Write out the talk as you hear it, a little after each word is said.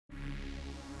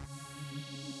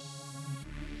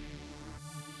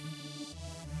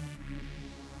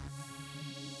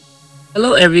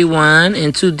Hello everyone,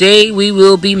 and today we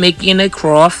will be making a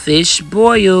crawfish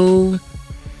boil.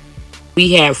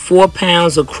 We have 4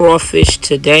 pounds of crawfish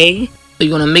today. So you're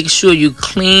going to make sure you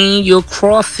clean your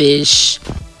crawfish.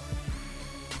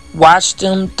 Wash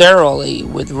them thoroughly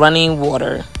with running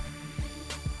water.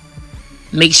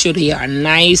 Make sure they are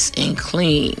nice and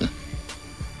clean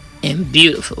and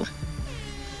beautiful.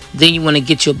 Then you want to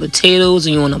get your potatoes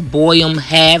and you want to boil them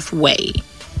halfway.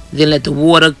 Then let the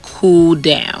water cool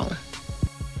down.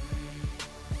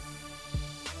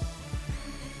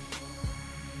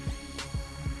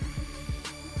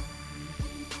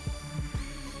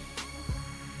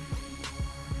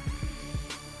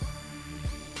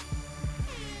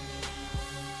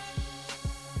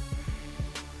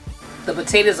 The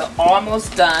potatoes are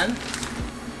almost done.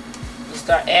 You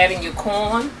start adding your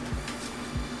corn.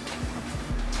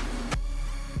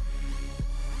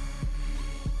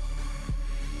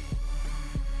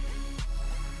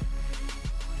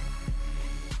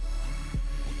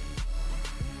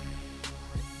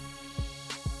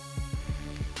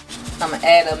 I'm going to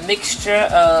add a mixture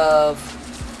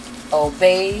of Old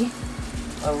Bay,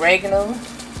 oregano,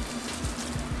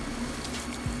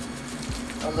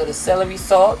 a little celery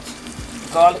salt,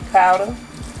 garlic powder.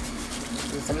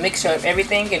 There's a mixture of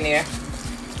everything in there.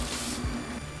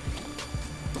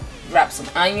 Drop some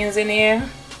onions in there.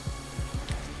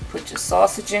 Put your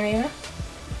sausage in there.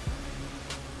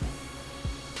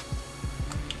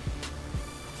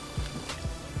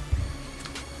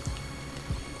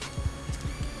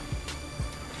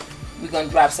 We're going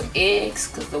to drop some eggs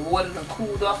because the water done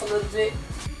cooled off a little bit.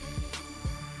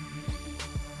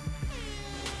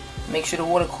 Make sure the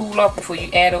water cool off before you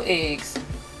add those eggs.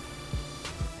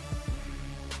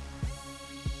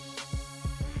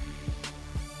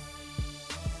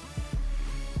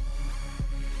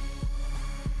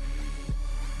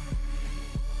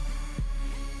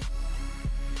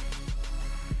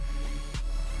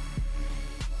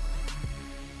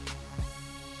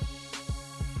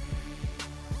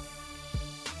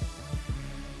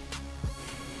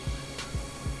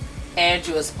 Add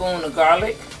you a spoon of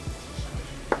garlic.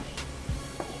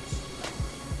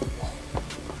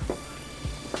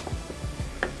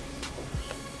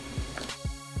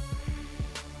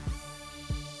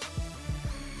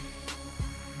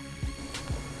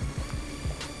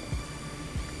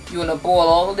 You want to boil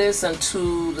all of this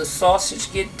until the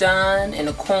sausage get done and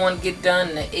the corn get done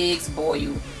and the eggs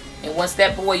boil. And once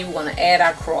that boil, you want to add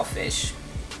our crawfish.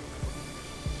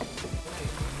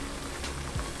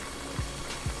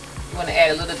 You want to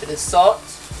add a little bit of salt.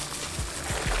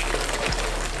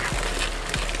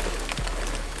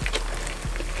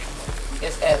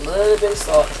 Just add a little bit of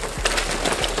salt.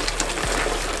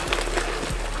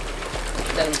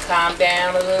 Let them calm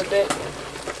down a little bit.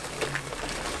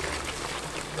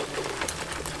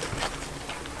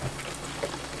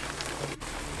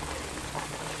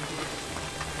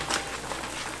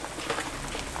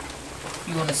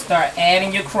 You want to start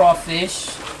adding your crawfish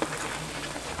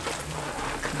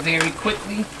very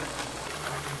quickly.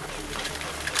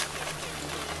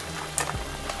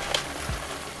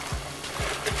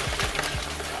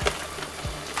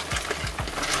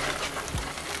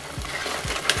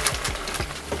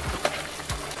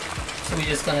 So we're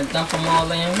just going to dump them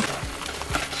all in.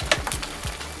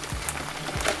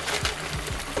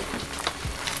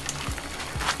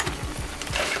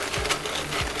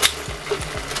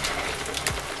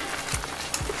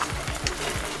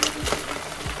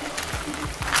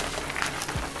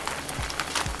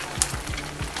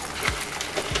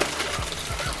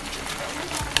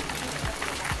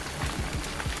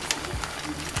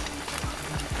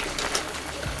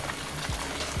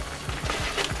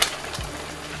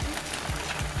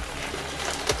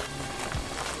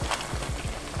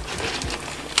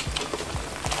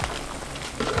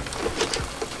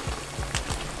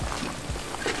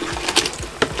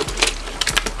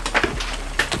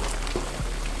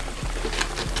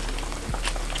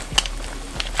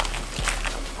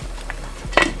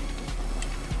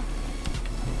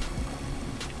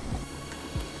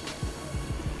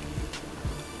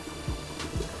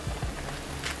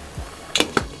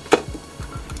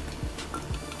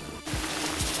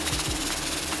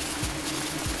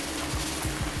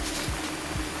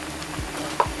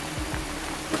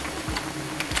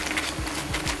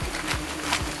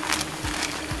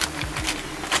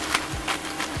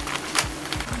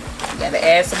 Gotta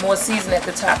add some more seasoning at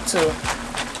the top too.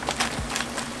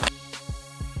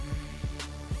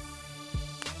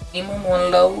 Keep them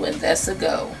on low and that's a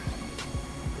go.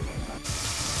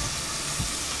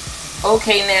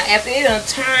 Okay, now after it done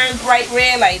turned bright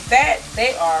red like that,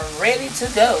 they are ready to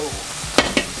go.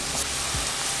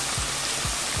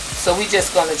 So we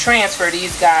just going to transfer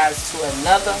these guys to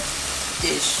another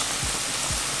dish.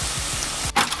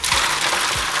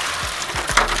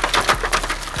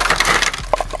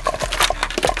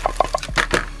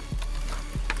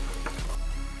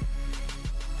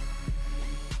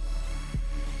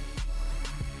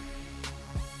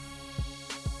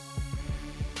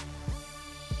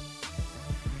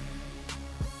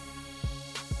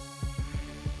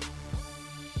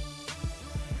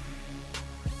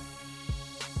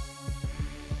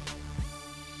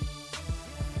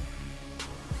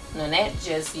 Now that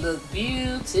just looked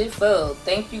beautiful.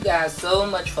 Thank you guys so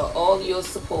much for all your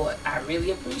support. I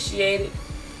really appreciate it.